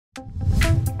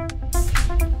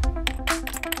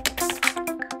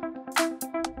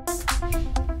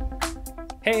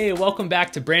Hey, welcome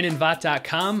back to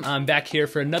BrandonVott.com. I'm back here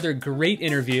for another great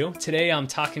interview. Today I'm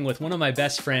talking with one of my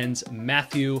best friends,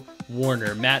 Matthew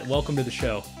Warner. Matt, welcome to the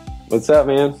show. What's up,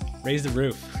 man? Raise the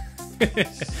roof.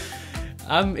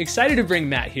 I'm excited to bring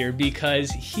Matt here because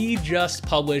he just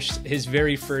published his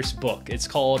very first book. It's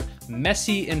called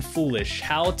Messy and Foolish: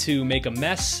 How to Make a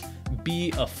Mess,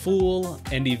 Be a Fool,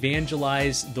 and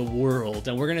Evangelize the World.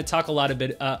 And we're going to talk a lot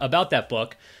about that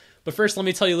book. But first, let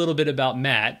me tell you a little bit about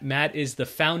Matt. Matt is the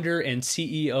founder and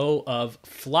CEO of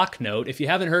Flocknote. If you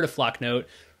haven't heard of Flocknote,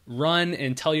 run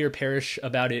and tell your parish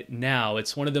about it now.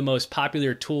 It's one of the most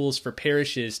popular tools for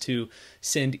parishes to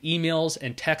send emails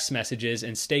and text messages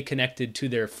and stay connected to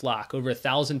their flock. Over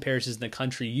 1,000 parishes in the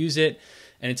country use it,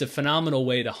 and it's a phenomenal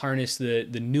way to harness the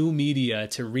new media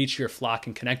to reach your flock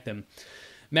and connect them.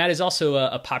 Matt is also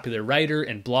a popular writer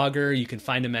and blogger. You can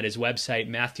find him at his website,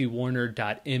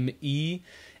 matthewwarner.me.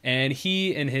 And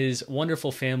he and his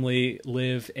wonderful family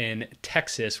live in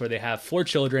Texas, where they have 4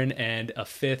 children and a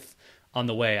 5th on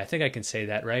the way. I think I can say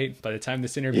that, right? By the time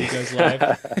this interview goes live.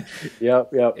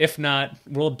 Yep. If not,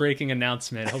 world-breaking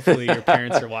announcement. Hopefully your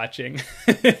parents are watching.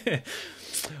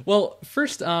 Well,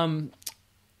 first,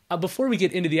 before we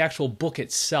get into the actual book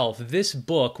itself, this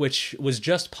book, which was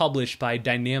just published by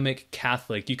Dynamic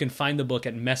Catholic, you can find the book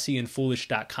at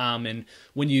messyandfoolish.com. And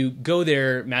when you go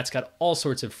there, Matt's got all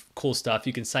sorts of cool stuff.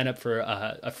 You can sign up for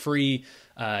a free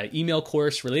email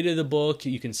course related to the book.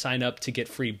 You can sign up to get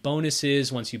free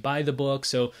bonuses once you buy the book.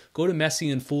 So go to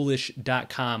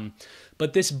messyandfoolish.com.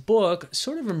 But this book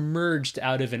sort of emerged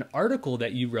out of an article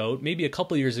that you wrote maybe a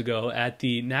couple years ago at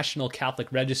the National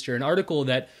Catholic Register, an article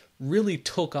that really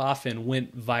took off and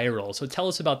went viral. So tell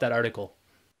us about that article.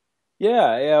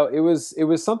 Yeah, it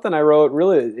was something I wrote.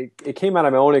 Really, it came out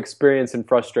of my own experience and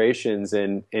frustrations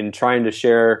in trying to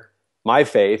share my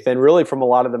faith, and really from a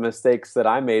lot of the mistakes that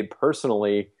I made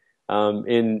personally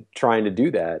in trying to do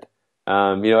that.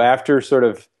 After sort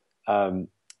of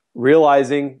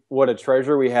realizing what a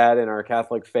treasure we had in our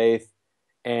Catholic faith,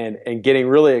 and getting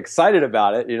really excited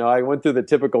about it. I went through the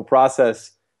typical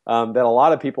process that a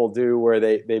lot of people do, where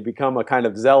they become a kind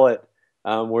of zealot,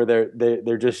 where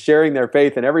they're just sharing their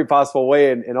faith in every possible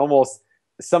way, and almost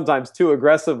sometimes too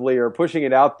aggressively, or pushing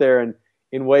it out there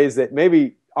in ways that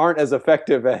maybe aren't as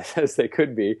effective as they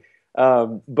could be.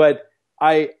 But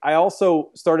I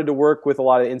also started to work with a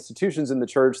lot of institutions in the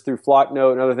church through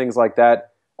Flocknote and other things like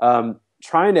that,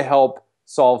 trying to help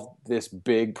solve this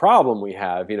big problem we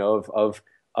have,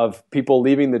 of people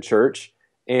leaving the church,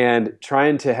 and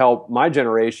trying to help my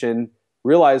generation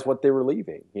realize what they were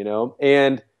leaving,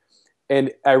 and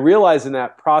I realized in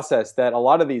that process that a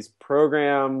lot of these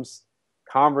programs,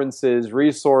 conferences,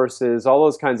 resources, all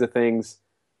those kinds of things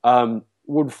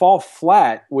would fall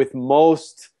flat with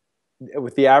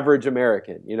the average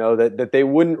American, that they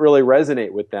wouldn't really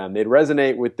resonate with them. They'd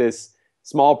resonate with this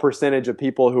small percentage of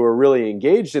people who are really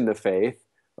engaged in the faith,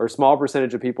 or small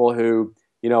percentage of people who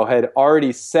had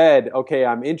already said, okay,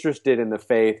 I'm interested in the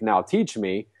faith, now teach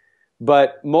me.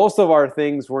 But most of our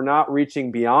things were not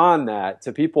reaching beyond that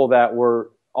to people that were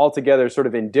altogether sort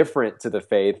of indifferent to the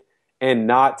faith and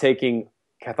not taking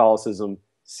Catholicism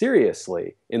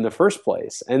seriously in the first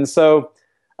place. And so,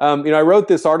 I wrote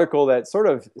this article that sort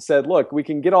of said, look, we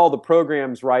can get all the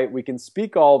programs right, we can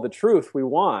speak all the truth we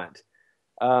want,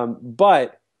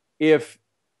 but if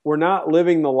we're not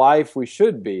living the life we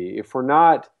should be, if we're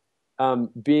not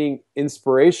being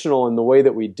inspirational in the way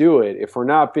that we do it, if we're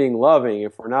not being loving,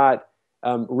 if we're not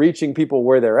reaching people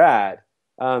where they're at,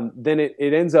 then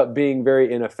it ends up being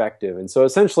very ineffective. And so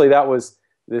essentially that was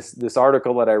this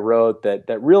article that I wrote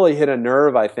that really hit a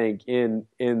nerve, I think, in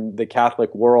the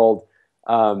Catholic world,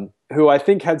 who I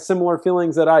think had similar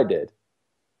feelings that I did.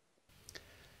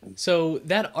 So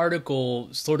that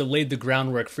article sort of laid the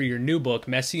groundwork for your new book,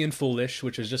 Messy and Foolish,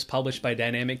 which was just published by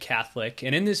Dynamic Catholic.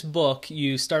 And in this book,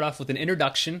 you start off with an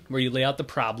introduction where you lay out the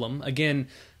problem, again,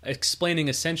 explaining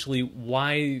essentially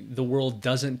why the world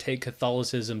doesn't take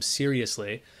Catholicism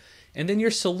seriously. And then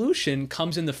your solution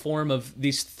comes in the form of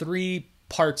these 3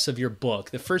 parts of your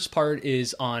book. The first part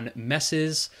is on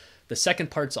messes, the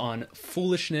second part's on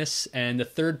foolishness, and the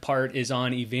third part is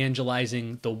on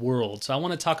evangelizing the world. So I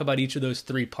want to talk about each of those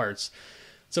 3 parts.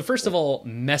 So first of all,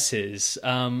 messes.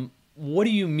 What do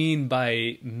you mean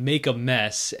by make a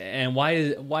mess, and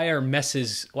why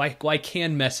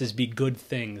can messes be good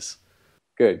things?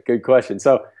 Good question.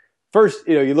 So first,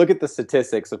 you look at the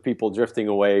statistics of people drifting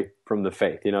away from the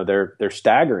faith. They're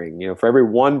staggering. For every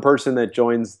 1 person that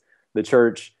joins the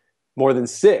church, more than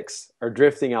 6 are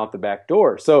drifting out the back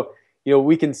door. So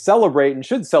we can celebrate and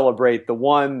should celebrate the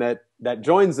one that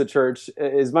joins the church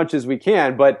as much as we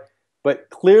can, but but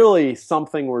clearly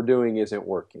something we're doing isn't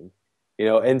working.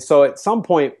 And so at some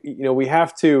point, we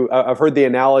have to. I've heard the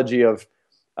analogy of,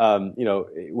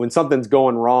 when something's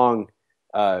going wrong,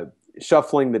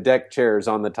 shuffling the deck chairs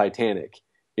on the Titanic.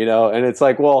 And it's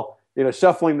like, well,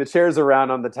 shuffling the chairs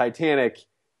around on the Titanic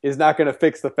is not going to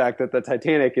fix the fact that the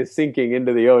Titanic is sinking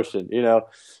into the ocean.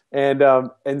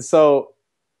 And so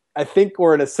I think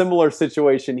we're in a similar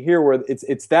situation here where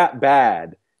it's that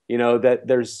bad, that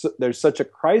there's such a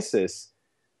crisis.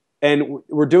 And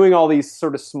we're doing all these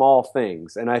sort of small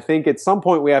things. And I think at some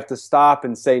point we have to stop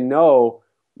and say, no,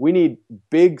 we need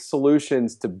big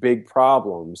solutions to big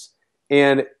problems.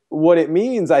 And what it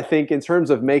means, I think, in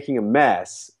terms of making a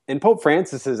mess, and Pope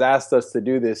Francis has asked us to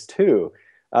do this too,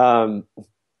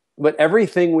 but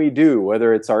everything we do,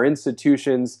 whether it's our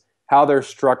institutions, how they're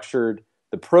structured,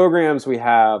 the programs we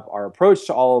have, our approach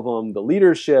to all of them, the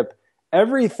leadership,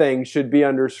 everything should be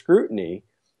under scrutiny.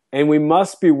 And we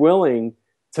must be willing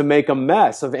to make a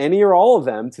mess of any or all of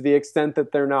them to the extent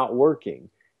that they're not working.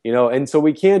 And so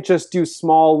we can't just do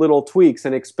small little tweaks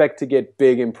and expect to get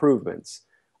big improvements.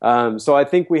 So I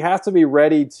think we have to be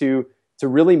ready to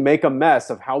really make a mess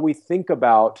of how we think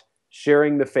about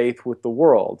sharing the faith with the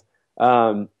world.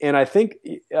 And I think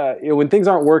when things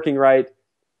aren't working right,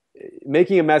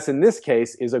 making a mess in this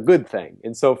case is a good thing.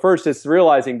 And so first, it's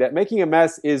realizing that making a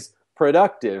mess is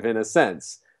productive in a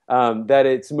sense, that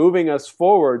it's moving us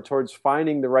forward towards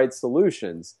finding the right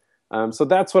solutions. So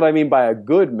that's what I mean by a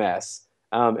good mess.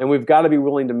 And we've got to be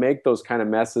willing to make those kind of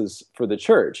messes for the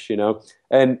church,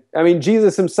 And I mean,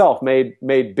 Jesus himself made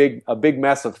a big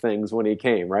mess of things when he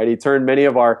came, right? He turned many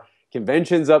of our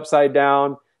conventions upside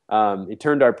down. He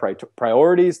turned our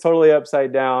priorities totally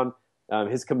upside down.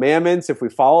 His commandments, if we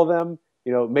follow them,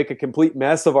 make a complete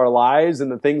mess of our lives and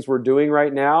the things we're doing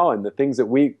right now and the things that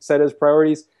we set as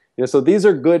priorities. So these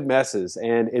are good messes,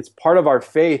 and it's part of our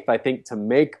faith, I think, to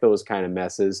make those kind of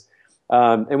messes.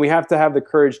 And we have to have the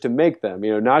courage to make them,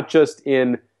 not just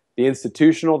in the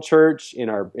institutional church, in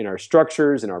our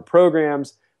structures, in our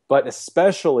programs, but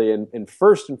especially and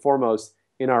first and foremost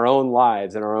in our own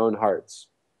lives and our own hearts.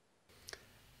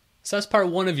 So that's part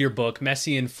one of your book,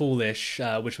 Messy and Foolish,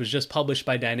 which was just published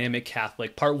by Dynamic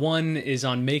Catholic. Part one is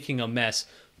on making a mess.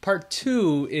 Part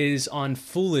two is on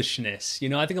foolishness.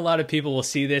 I think a lot of people will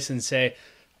see this and say,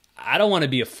 I don't want to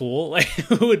be a fool. Like,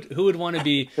 who would want to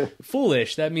be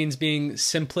foolish? That means being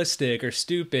simplistic or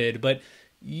stupid. But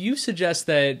you suggest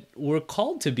that we're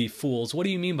called to be fools. What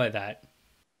do you mean by that?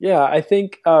 Yeah, I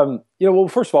think, well,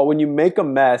 first of all, when you make a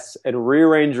mess and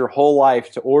rearrange your whole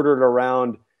life to order it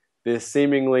around this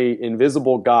seemingly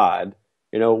invisible God,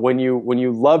 when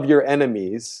you love your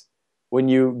enemies, when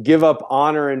you give up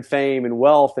honor and fame and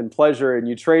wealth and pleasure and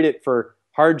you trade it for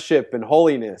hardship and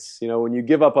holiness, when you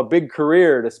give up a big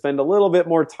career to spend a little bit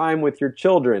more time with your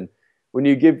children, when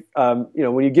you give,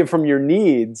 when you give from your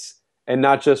needs and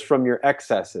not just from your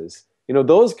excesses,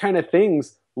 those kind of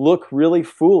things look really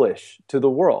foolish to the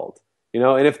world,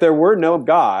 and if there were no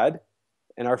God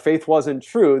and our faith wasn't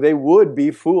true, they would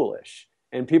be foolish.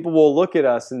 And people will look at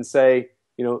us and say,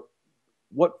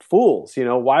 what fools,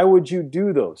 why would you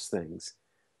do those things?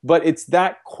 But it's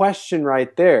that question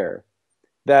right there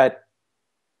that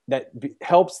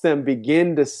helps them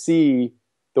begin to see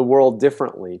the world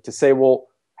differently, to say, well,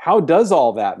 how does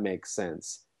all that make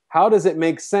sense? How does it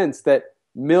make sense that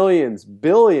millions,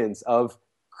 billions of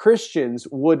Christians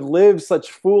would live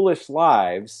such foolish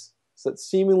lives, such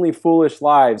seemingly foolish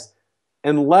lives,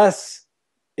 unless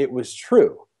it was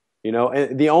true?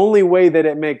 And the only way that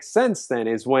it makes sense then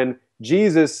is when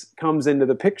Jesus comes into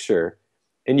the picture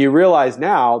and you realize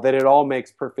now that it all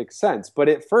makes perfect sense. But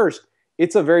at first,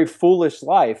 it's a very foolish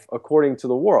life according to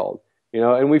the world,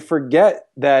 and we forget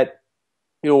that,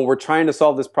 when we're trying to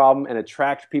solve this problem and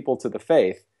attract people to the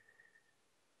faith,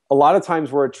 a lot of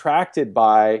times we're attracted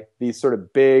by these sort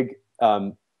of big,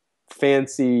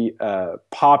 fancy,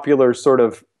 popular sort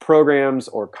of programs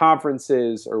or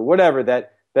conferences or whatever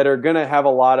that are going to have a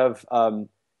lot of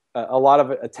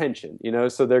attention,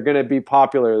 so they're going to be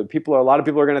popular. A lot of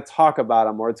people are going to talk about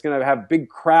them, or it's going to have big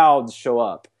crowds show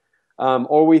up.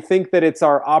 Or we think that it's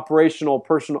our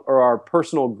our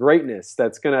personal greatness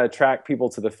that's going to attract people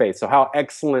to the faith. So how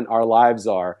excellent our lives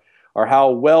are, or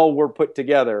how well we're put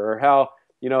together, or how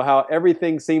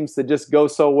everything seems to just go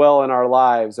so well in our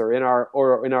lives or in our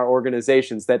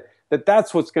organizations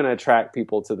that's what's going to attract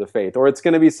people to the faith. Or it's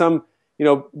going to be some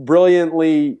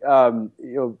brilliantly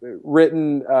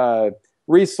written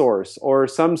resource, or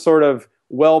some sort of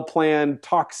well-planned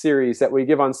talk series that we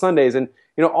give on Sundays. And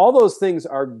all those things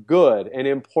are good and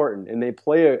important, and they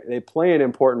play an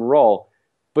important role.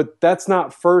 But that's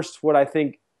not first what I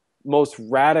think most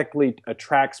radically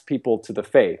attracts people to the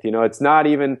faith. It's not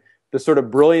even the sort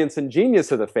of brilliance and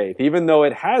genius of the faith, even though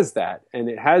it has that, and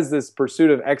it has this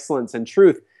pursuit of excellence and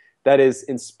truth that is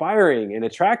inspiring and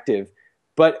attractive.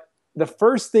 But the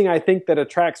first thing I think that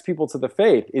attracts people to the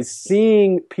faith is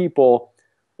seeing people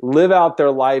live out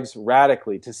their lives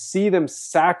radically, to see them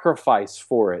sacrifice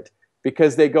for it,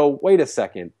 because they go, wait a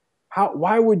second,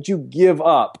 why would you give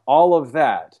up all of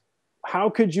that? How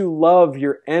could you love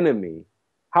your enemy?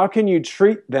 How can you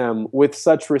treat them with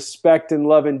such respect and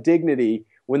love and dignity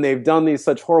when they've done these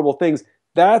such horrible things?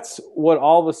 That's what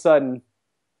all of a sudden,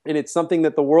 and it's something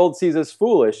that the world sees as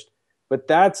foolish, but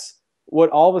that's what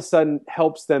all of a sudden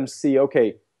helps them see,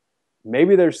 okay,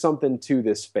 maybe there's something to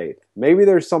this faith. Maybe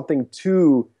there's something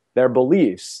to their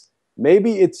beliefs.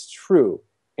 Maybe it's true.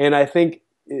 And I think,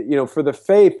 for the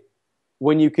faith,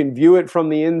 when you can view it from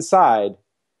the inside,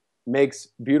 makes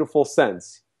beautiful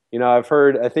sense. I've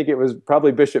heard, I think it was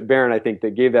probably Bishop Barron, I think,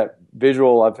 that gave that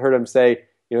visual. I've heard him say,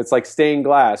 it's like stained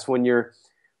glass. When you're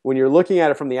looking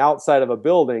at it from the outside of a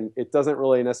building, it doesn't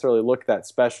really necessarily look that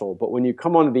special. But when you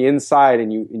come onto the inside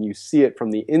and you see it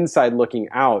from the inside looking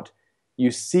out, you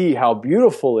see how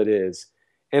beautiful it is.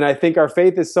 And I think our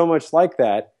faith is so much like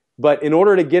that. But in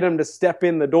order to get them to step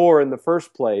in the door in the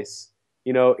first place,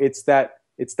 it's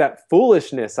that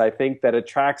foolishness, I think, that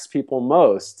attracts people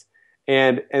most.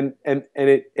 And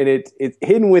it's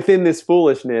hidden within this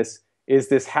foolishness is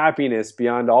this happiness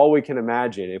beyond all we can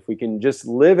imagine, if we can just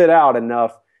live it out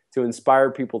enough to inspire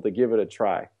people to give it a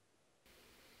try.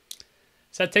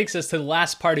 So that takes us to the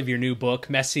last part of your new book,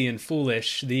 Messy and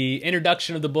Foolish. The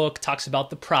introduction of the book talks about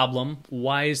the problem.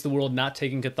 Why is the world not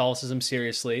taking Catholicism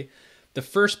seriously? The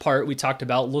first part we talked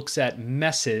about looks at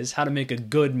messes, how to make a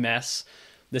good mess.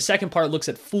 The second part looks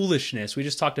at foolishness. We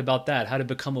just talked about that, how to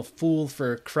become a fool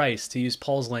for Christ, to use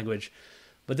Paul's language.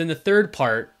 But then the third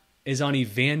part is on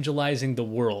evangelizing the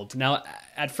world. Now,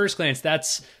 at first glance,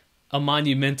 that's a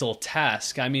monumental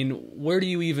task. I mean, where do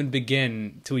you even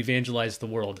begin to evangelize the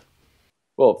world?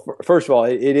 Well, first of all,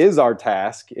 it is our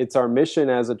task. It's our mission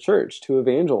as a church to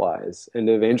evangelize and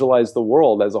to evangelize the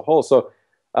world as a whole. So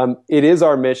it is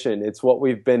our mission. It's what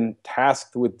we've been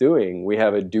tasked with doing. We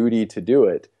have a duty to do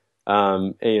it.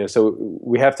 So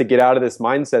we have to get out of this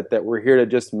mindset that we're here to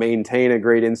just maintain a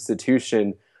great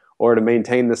institution or to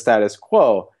maintain the status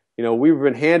quo. We've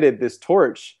been handed this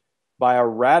torch by a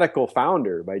radical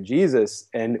founder, by Jesus,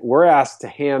 and we're asked to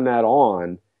hand that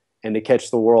on and to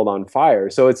catch the world on fire.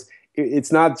 So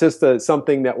it's not just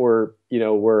something that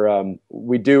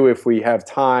we do if we have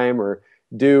time, or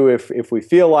do if we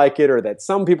feel like it, or that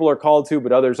some people are called to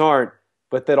but others aren't,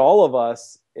 but that all of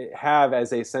us have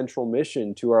as a central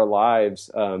mission to our lives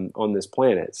on this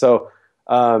planet. So,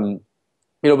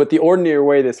 but the ordinary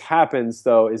way this happens,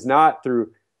 though, is not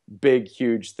through big,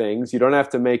 huge things. You don't have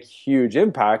to make huge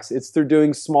impacts. It's through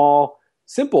doing small,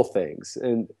 simple things.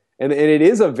 And it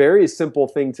is a very simple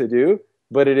thing to do,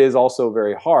 but it is also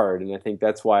very hard. And I think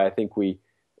that's why I think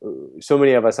so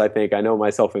many of us, I know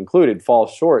myself included, fall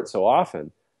short so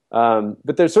often.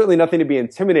 But there's certainly nothing to be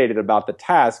intimidated about the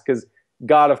task, because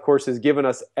God, of course, has given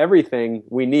us everything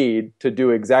we need to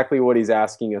do exactly what he's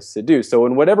asking us to do. So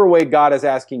in whatever way God is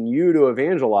asking you to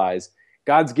evangelize,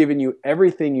 God's given you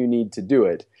everything you need to do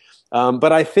it.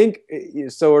 But I think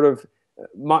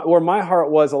where my heart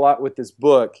was a lot with this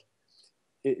book,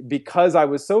 because I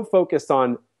was so focused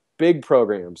on big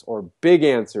programs or big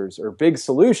answers or big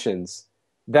solutions,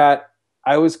 that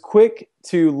I was quick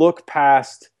to look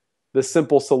past the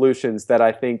simple solutions that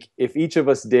I think if each of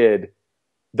us did,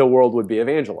 the world would be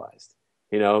evangelized.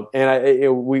 And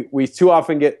we too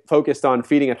often get focused on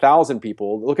feeding 1,000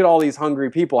 people. Look at all these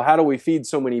hungry people. How do we feed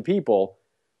so many people?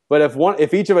 But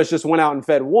if each of us just went out and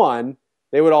fed one,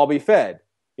 they would all be fed.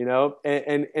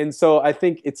 And so I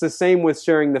think it's the same with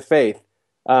sharing the faith.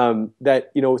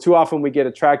 That too often we get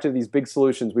attracted to these big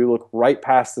solutions. We look right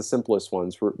past the simplest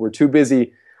ones. We're too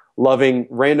busy loving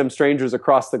random strangers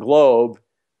across the globe,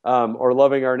 or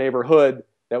loving our neighborhood,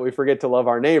 that we forget to love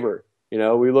our neighbor.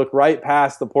 We look right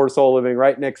past the poor soul living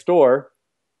right next door,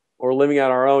 or living at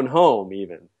our own home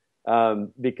even,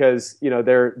 because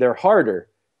they're harder,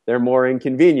 they're more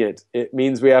inconvenient. It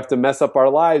means we have to mess up our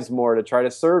lives more to try to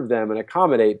serve them and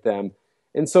accommodate them.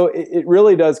 And so it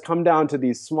really does come down to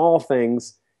these small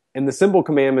things and the simple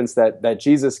commandments that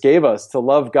Jesus gave us, to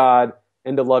love God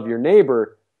and to love your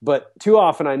neighbor. But too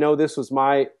often, I know this was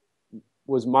my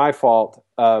fault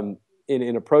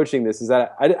in approaching this, is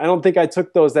that I don't think I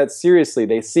took those that seriously.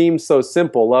 They seem so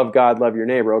simple. Love God, love your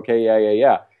neighbor. Okay,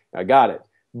 yeah. I got it.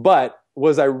 But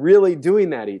was I really doing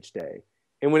that each day?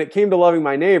 And when it came to loving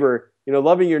my neighbor,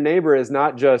 loving your neighbor is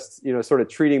not just, sort of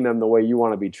treating them the way you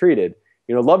want to be treated.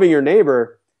 Loving your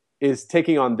neighbor is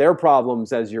taking on their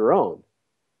problems as your own.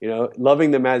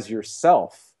 Loving them as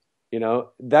yourself.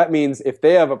 That means if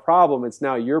they have a problem, it's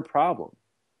now your problem.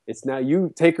 It's now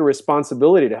you take a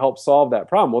responsibility to help solve that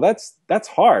problem. Well, that's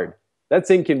hard. That's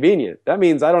inconvenient. That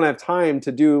means I don't have time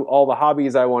to do all the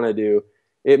hobbies I want to do.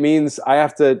 It means I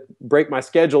have to break my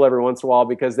schedule every once in a while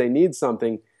because they need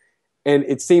something. And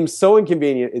it seems so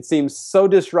inconvenient. It seems so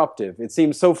disruptive. It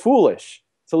seems so foolish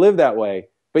to live that way.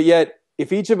 But yet,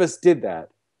 if each of us did that,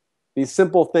 these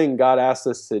simple things God asked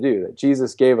us to do, that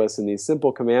Jesus gave us in these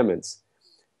simple commandments,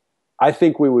 I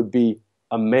think we would be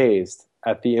amazed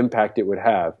at the impact it would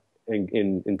have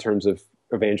in terms of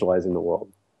evangelizing the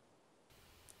world.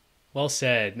 Well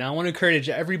said. Now I want to encourage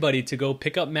everybody to go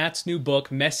pick up Matt's new book,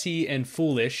 Messy and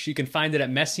Foolish. You can find it at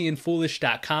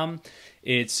messyandfoolish.com.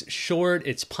 It's short,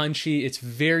 it's punchy, it's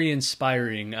very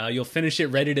inspiring. You'll finish it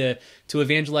ready to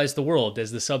evangelize the world,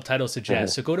 as the subtitle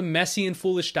suggests. So go to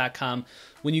messyandfoolish.com.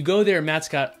 When you go there, Matt's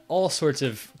got all sorts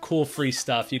of cool free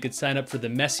stuff. You could sign up for the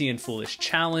Messy and Foolish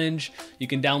Challenge. You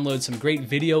can download some great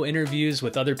video interviews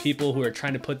with other people who are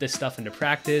trying to put this stuff into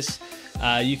practice.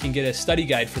 You can get a study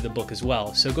guide for the book as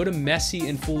well. So go to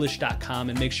messyandfoolish.com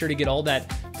and make sure to get all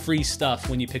that free stuff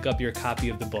when you pick up your copy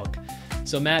of the book.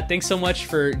 So Matt, thanks so much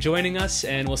for joining us,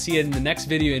 and we'll see you in the next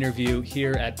video interview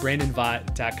here at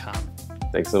brandonvott.com.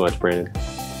 Thanks so much, Brandon.